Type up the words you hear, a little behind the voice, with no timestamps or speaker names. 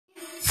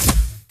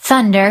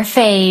Thunder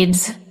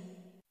fades.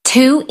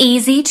 Too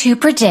easy to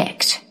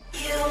predict.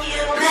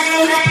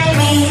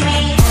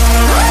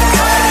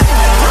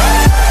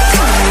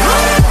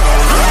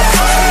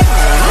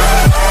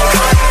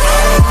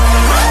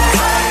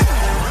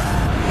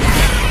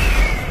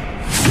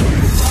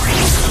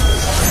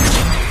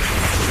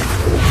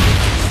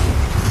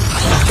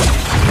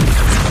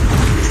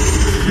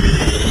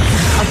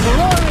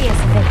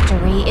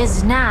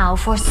 Is now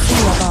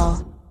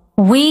foreseeable.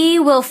 We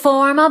will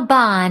form a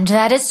bond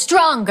that is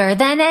stronger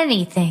than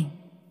anything.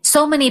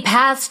 So many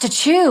paths to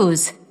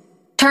choose.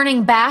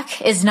 Turning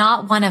back is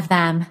not one of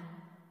them.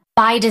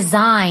 By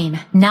design,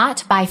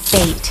 not by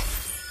fate.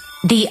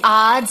 The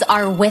odds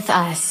are with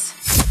us.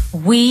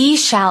 We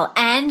shall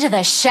end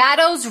the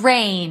shadow's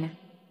reign.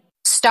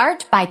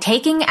 Start by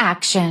taking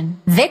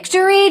action.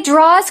 Victory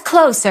draws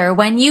closer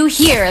when you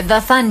hear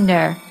the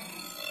thunder.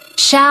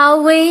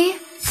 Shall we?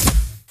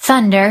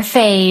 Thunder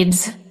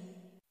fades.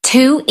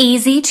 Too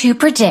easy to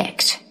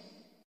predict.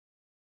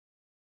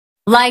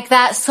 Like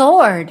that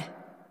sword.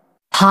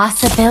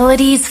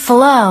 Possibilities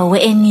flow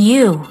in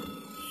you.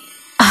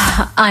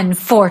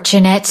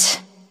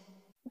 Unfortunate.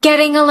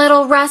 Getting a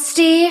little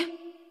rusty?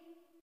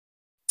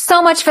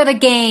 So much for the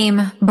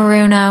game,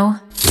 Bruno.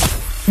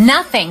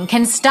 Nothing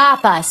can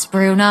stop us,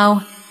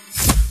 Bruno.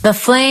 The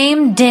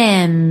flame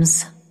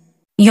dims.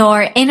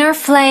 Your inner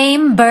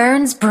flame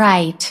burns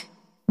bright.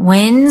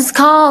 Wind's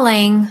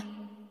calling.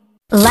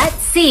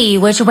 Let's see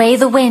which way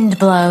the wind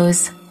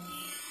blows.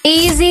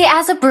 Easy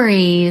as a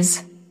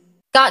breeze.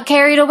 Got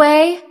carried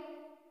away?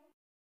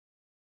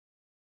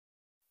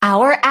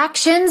 Our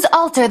actions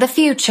alter the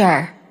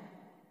future.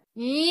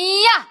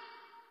 Yeah!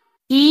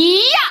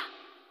 Yeah!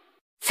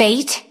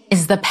 Fate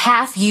is the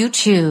path you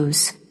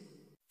choose.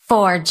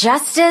 For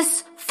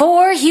justice,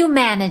 for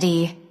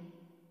humanity.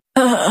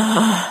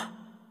 The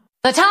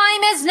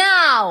time is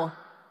now!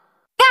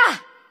 Yeah!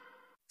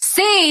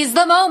 Seize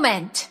the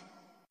moment!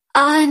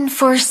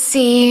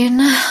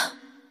 Unforeseen.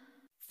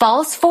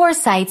 False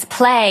foresights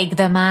plague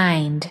the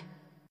mind.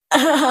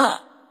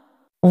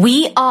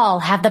 We all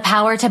have the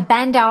power to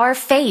bend our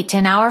fate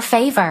in our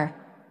favor.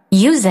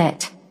 Use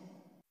it.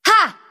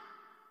 Ha!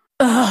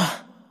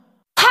 Ha!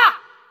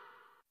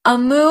 A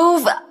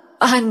move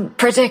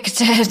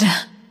unpredicted.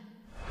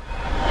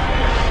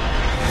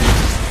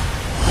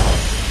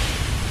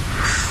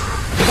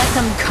 Let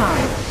them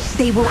come.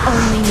 They will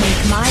only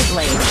make my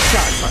blade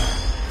sharper.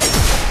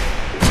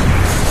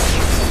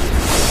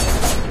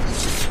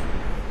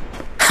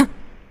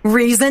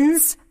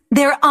 Reasons?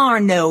 There are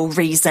no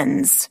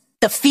reasons.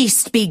 The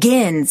feast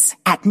begins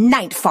at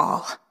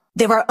nightfall.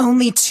 There are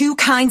only two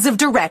kinds of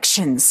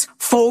directions,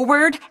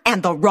 forward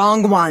and the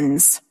wrong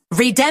ones.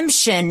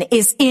 Redemption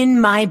is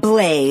in my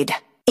blade.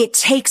 It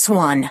takes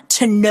one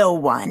to know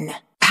one.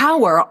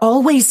 Power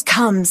always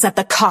comes at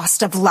the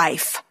cost of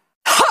life.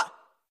 Ha!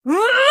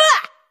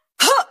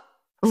 Ha!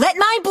 Let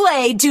my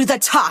blade do the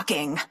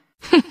talking.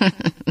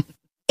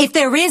 If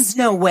there is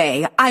no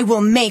way, I will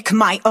make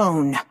my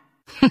own.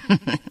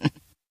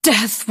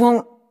 Death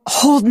won't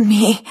hold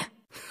me.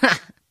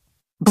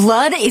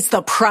 Blood is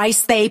the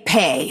price they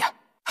pay.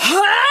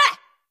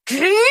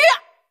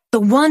 The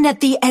one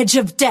at the edge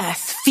of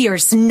death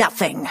fears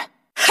nothing.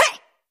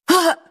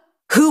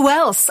 Who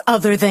else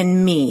other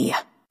than me?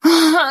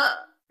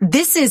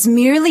 This is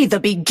merely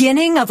the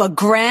beginning of a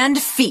grand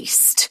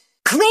feast.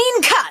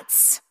 Clean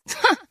cuts!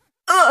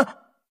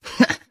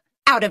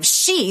 Out of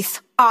sheath,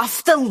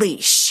 off the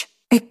leash.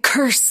 A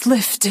curse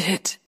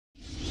lifted.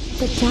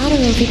 The dagger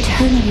of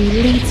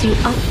eternity leads you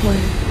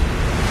upward.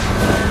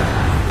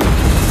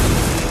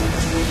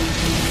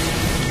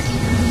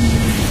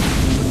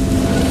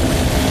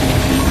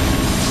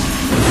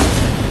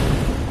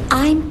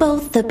 I'm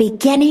both the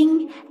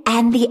beginning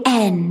and the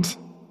end.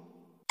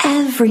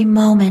 Every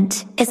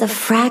moment is a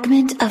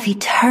fragment of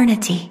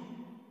eternity.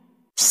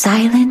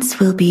 Silence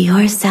will be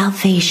your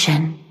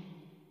salvation.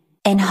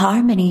 In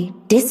harmony,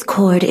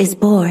 discord is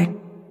born.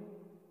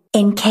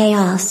 In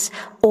chaos,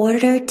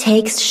 order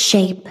takes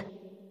shape.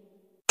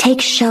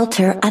 Take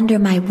shelter under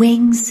my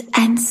wings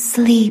and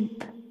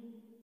sleep.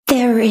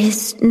 There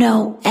is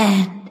no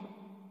end.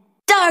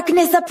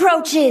 Darkness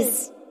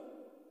approaches.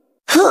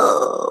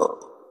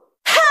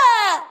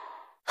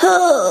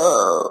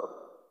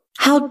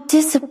 How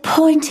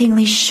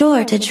disappointingly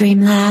short a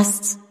dream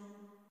lasts.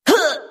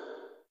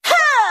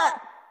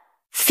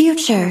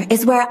 Future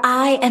is where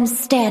I am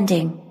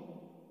standing.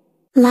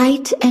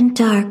 Light and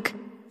dark,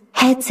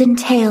 heads and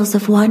tails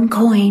of one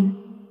coin.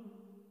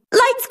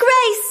 Light's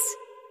grace!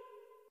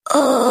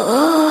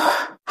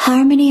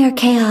 Harmony or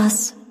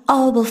chaos,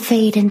 all will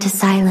fade into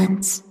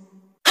silence.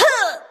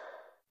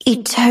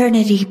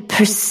 Eternity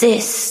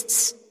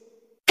persists.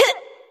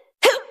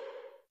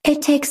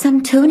 It takes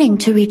some tuning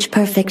to reach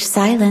perfect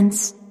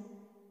silence.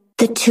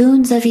 The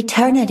tunes of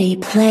eternity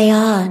play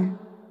on.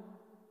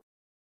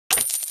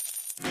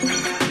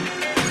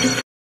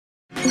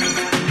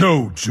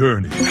 No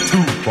journey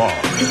too far.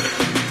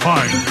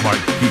 Find my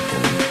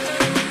people.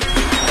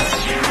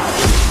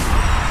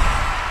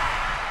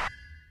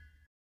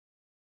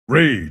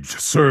 Rage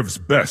serves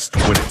best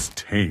when it's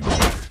tamed.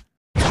 Life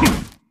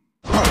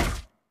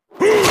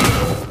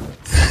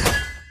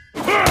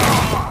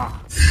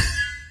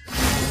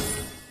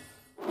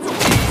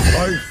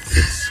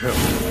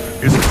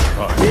itself is a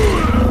trial.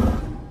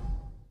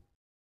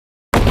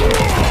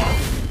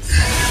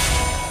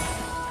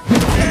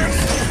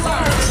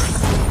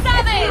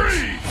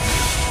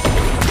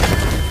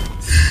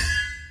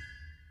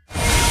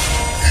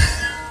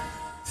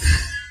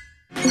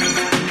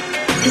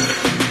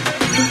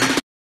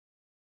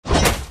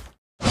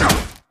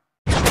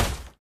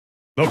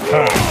 The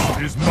past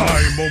is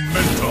my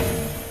momentum.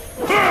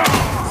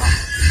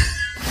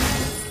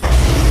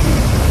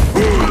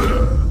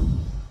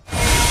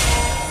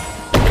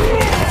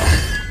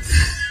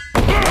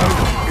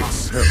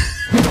 Itself.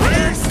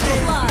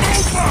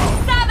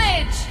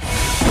 Savage!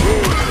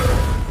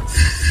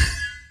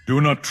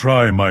 Do not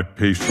try my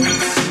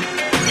patience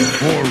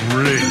or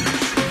rage.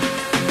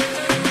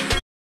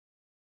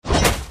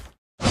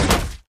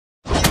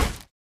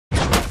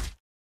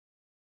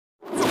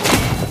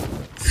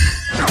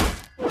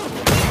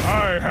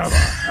 I have a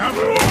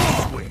hammer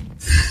on swing.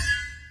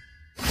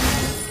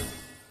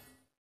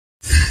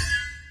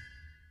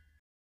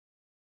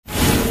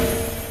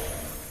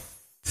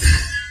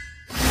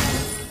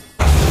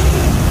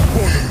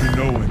 For the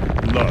knowing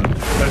blood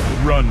that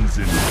runs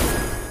in me.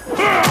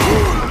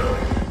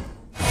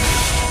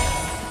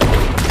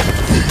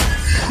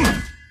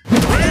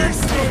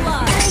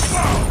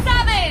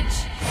 Savage!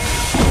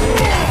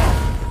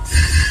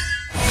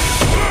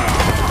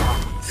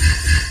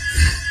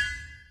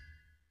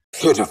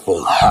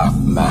 Pitiful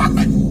half-Mac.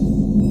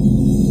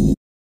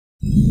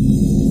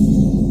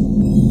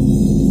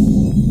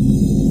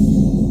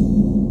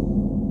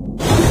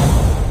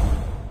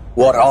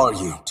 What are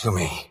you to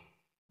me,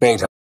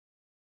 Beta?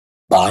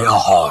 By a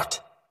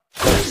heart,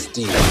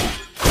 steel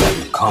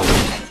and cold.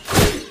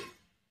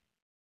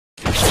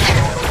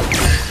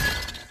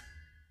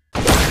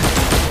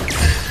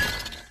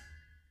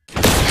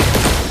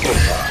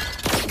 Beta,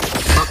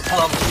 a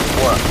clumsy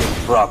work in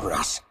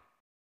progress.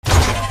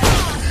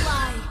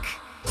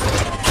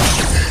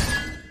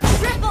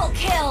 Triple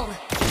kill!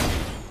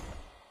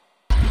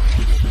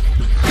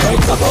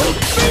 Breakable.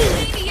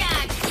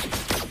 Maniac!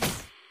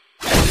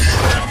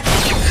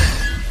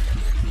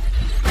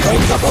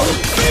 Breakable.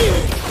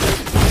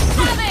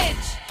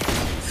 Savage!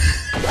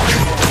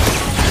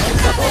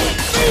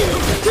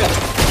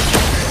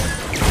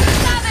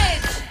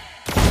 Savage!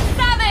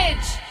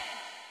 Savage!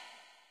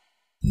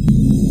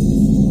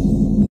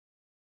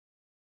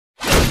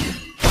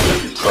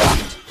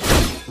 Trapped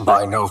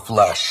by no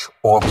flesh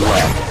or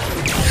blood.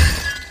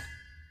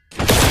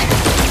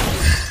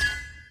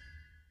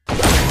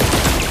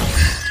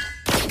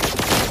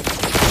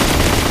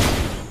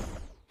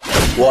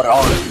 What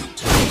are you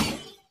to me,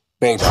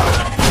 Beta?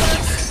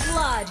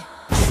 Blood!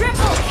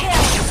 Triple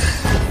kill!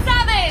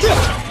 Savage!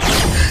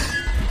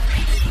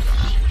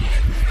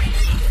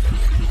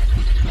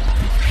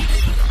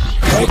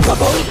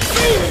 Breakable.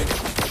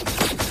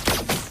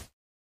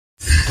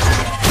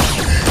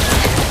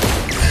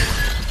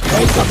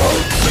 Breakable.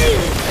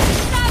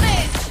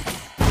 Savage!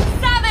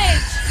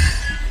 Savage!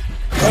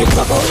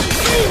 Breakable.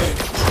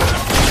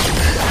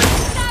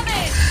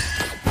 Savage!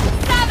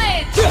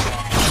 Savage!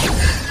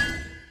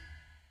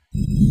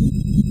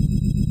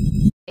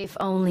 If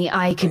only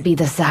I could be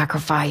the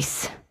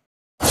sacrifice.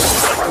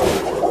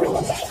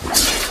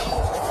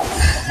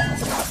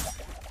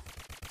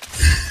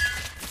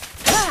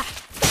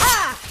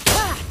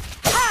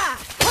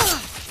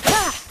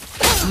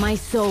 My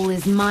soul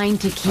is mine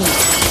to keep.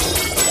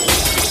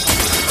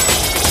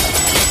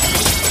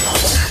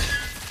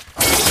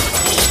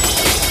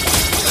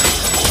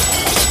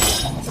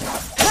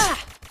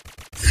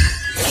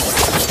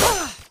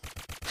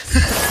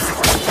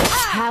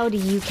 How do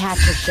you catch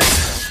a shot?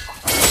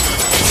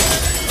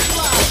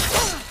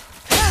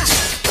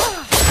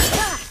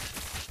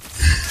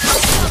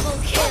 Double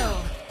kill!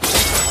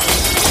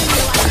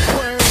 Any last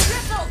word?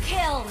 Triple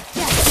kill!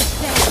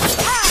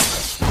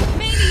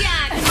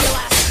 Maniac! Any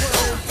last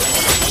word?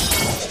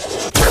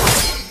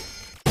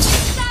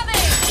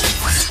 Savage!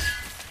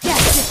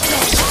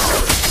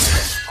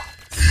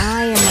 I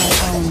am my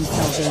own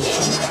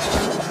salvation.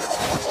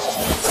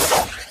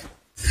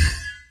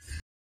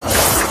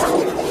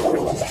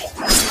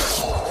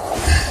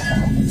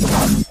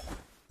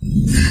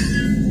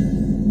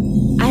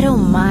 I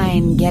don't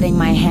mind getting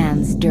my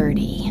hands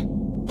dirty.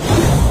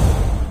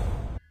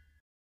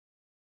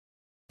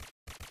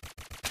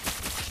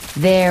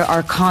 There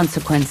are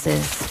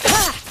consequences,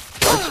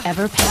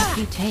 whichever path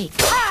you take.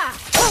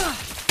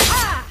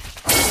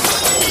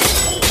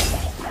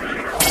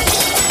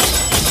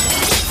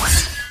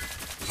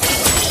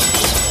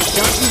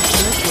 Darkness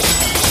lurks,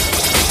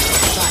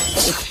 but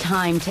it's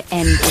time to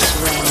end its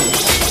reign.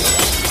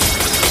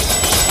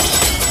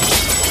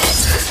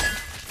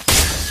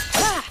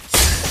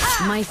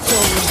 My soul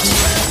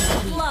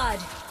is Blood!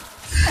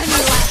 Any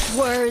last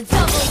words?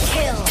 Double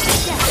kill!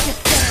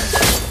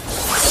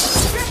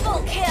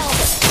 Triple kill!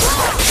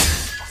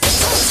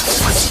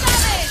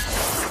 Savage!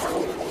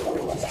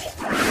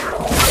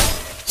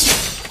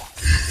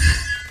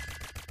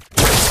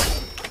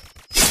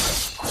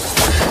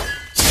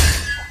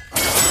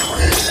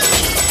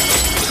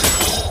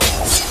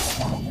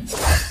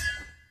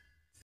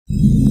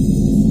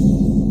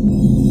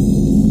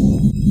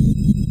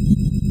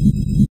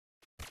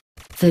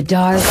 The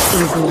dark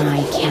is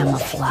my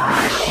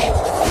camouflage.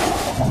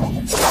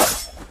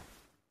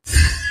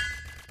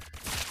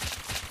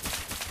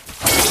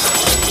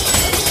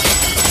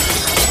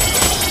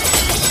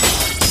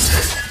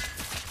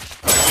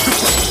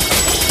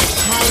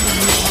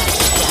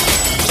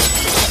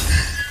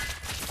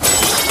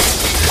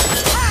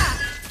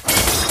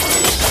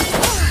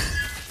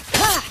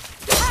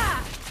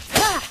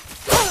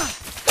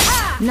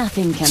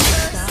 Nothing can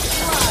stop.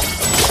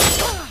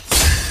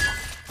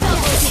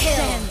 Double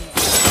kill!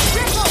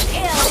 Triple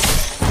kill!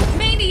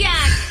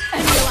 Maniac!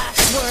 Any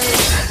last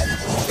words?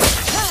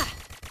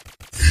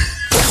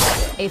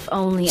 If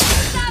only I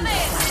Savage!